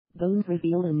Bones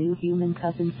reveal a new human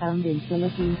cousin found in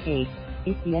Philippine cave.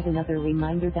 It's yet another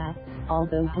reminder that,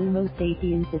 although Homo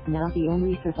sapiens is now the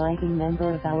only surviving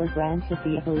member of our branch of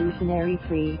the evolutionary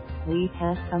tree, we've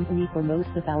had company for most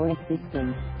of our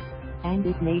existence. And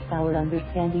it makes our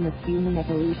understanding of human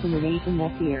evolution in Asia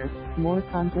messier, more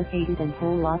complicated and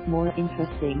whole lot more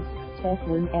interesting, says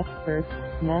one expert,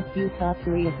 Matthew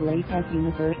Tottery of Lakehead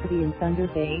University in Thunder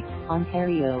Bay,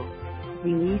 Ontario.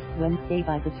 Released Wednesday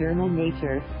by the journal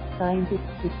Nature,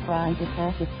 scientists describe a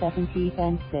cache of 7 teeth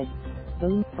and 6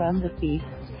 bones from the feet,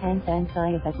 hands and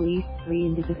thigh of at least 3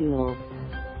 individuals.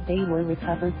 They were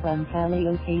recovered from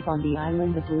Calao Cave on the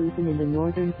island of Luzon in the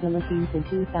northern Philippines in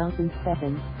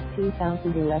 2007,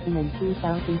 2011 and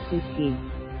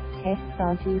 2015. Tests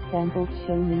on 2 samples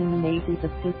show minimum ages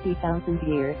of 50,000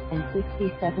 years and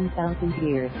 67,000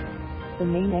 years. The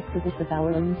main exodus of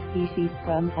our own species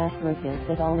from Africa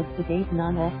said all of today's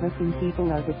non-African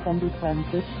people are descended from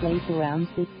this place around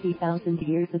 60,000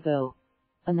 years ago.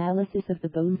 Analysis of the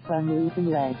bones from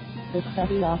Luzon led the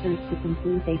study authors to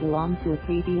conclude they belong to a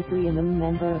previously unknown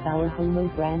member of our Homo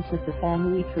branch of the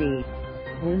family tree.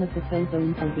 One of the toe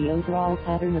bones and the overall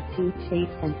pattern of tooth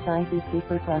shapes and sizes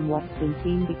differ from what's been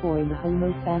seen before in the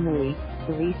Homo family,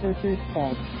 the researchers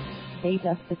said. They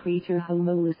dubbed the creature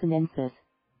Homo luzonensis.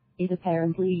 It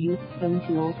apparently used stone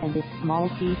tools and its small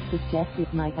teeth suggest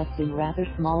it might have been rather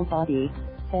small body,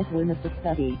 said one of the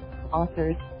study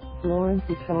authors, Florence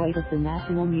Detroit of the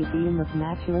National Museum of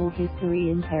Natural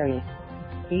History in Paris.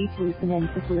 H.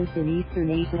 luzonensis lived in Eastern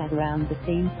Asia at around the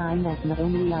same time as not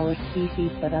only our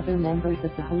species but other members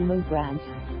of the Homo branch,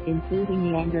 including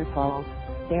Neanderthals,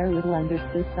 their little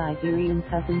understood Siberian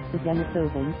cousins the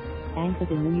Denisovans, and the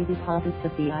diminutive hobbits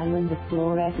of the island of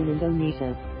Flores in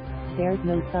Indonesia. There's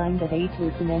no sign that H.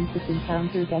 luzonensis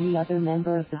encountered any other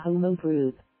member of the Homo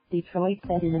group, Detroit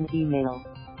said in an email.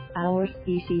 Our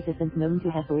species isn't known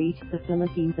to have reached the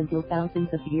Philippines until thousands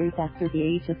of years after the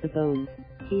age of the bones,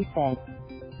 he said.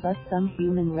 But some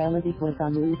human relative was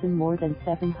on Luzon more than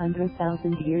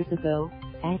 700,000 years ago,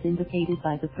 as indicated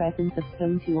by the presence of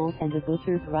stone tools and a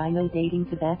butcher's rhino dating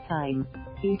to that time,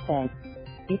 he said.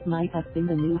 It might have been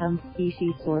the new hound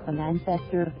species or an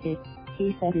ancestor of it,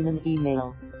 he said in an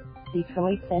email.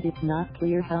 Detroit said it's not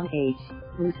clear how H.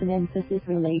 luzonensis is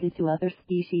related to other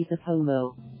species of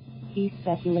Homo. He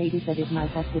speculated that it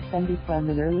might have descended from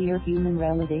an earlier human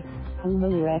relative,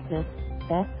 Homo erectus,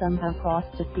 that somehow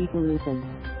crossed to Luzon.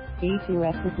 H.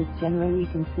 erectus is generally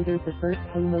considered the first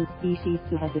Homo species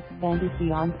to have expanded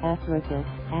beyond Africa,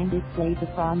 and it plays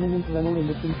a prominent role in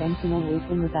the conventional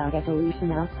wisdom about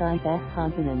evolution outside that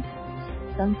continent.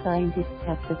 Some scientists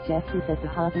have suggested that the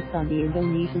hobbits on the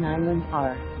Indonesian island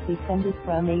are descended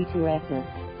from H. erectus.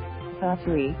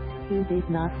 Tottery, who did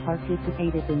not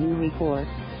participate in the new report,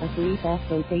 agreed that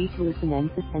both H.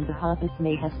 luzonensis and the hobbits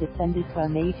may have descended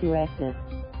from H. erectus.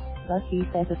 But he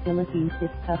said the Philippines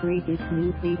discovery gives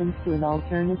new credence to an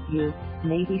alternate view,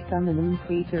 maybe some unknown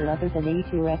creature other than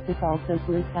H. erectus also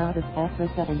slipped out of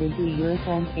Africa and into Europe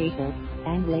and Asia,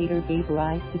 and later gave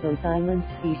rise to those island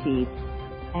species.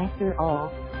 After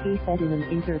all, he said in an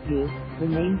interview,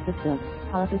 remains of the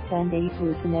hobbits and H.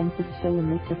 luzonensis show a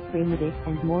mix of primitive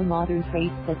and more modern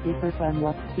traits that differ from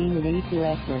what's seen in H.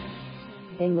 erectus.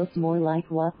 They look more like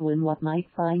what one might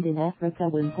find in Africa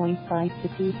 1.5 to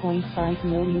 2.5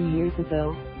 million years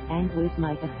ago, and which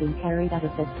might have been carried out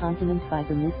of that continent by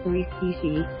the mystery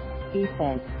species, he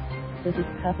said. The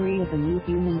discovery of a new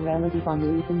human relative on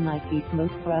Luzon might be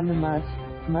smoke from a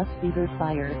much bigger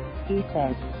fire, he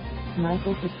said.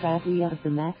 Michael Petraglia of the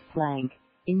Max Planck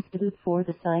Institute for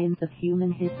the Science of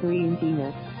Human History in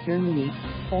Jena, Germany,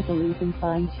 said the Luzon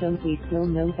find shows we still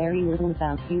know very little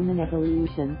about human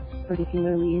evolution,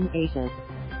 particularly in Asia.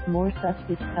 More such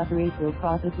discoveries will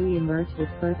probably emerge with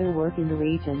further work in the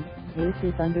region, which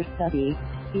is under study,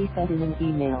 he said in an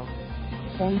email.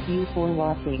 Thank you for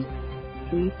watching.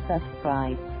 Please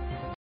subscribe.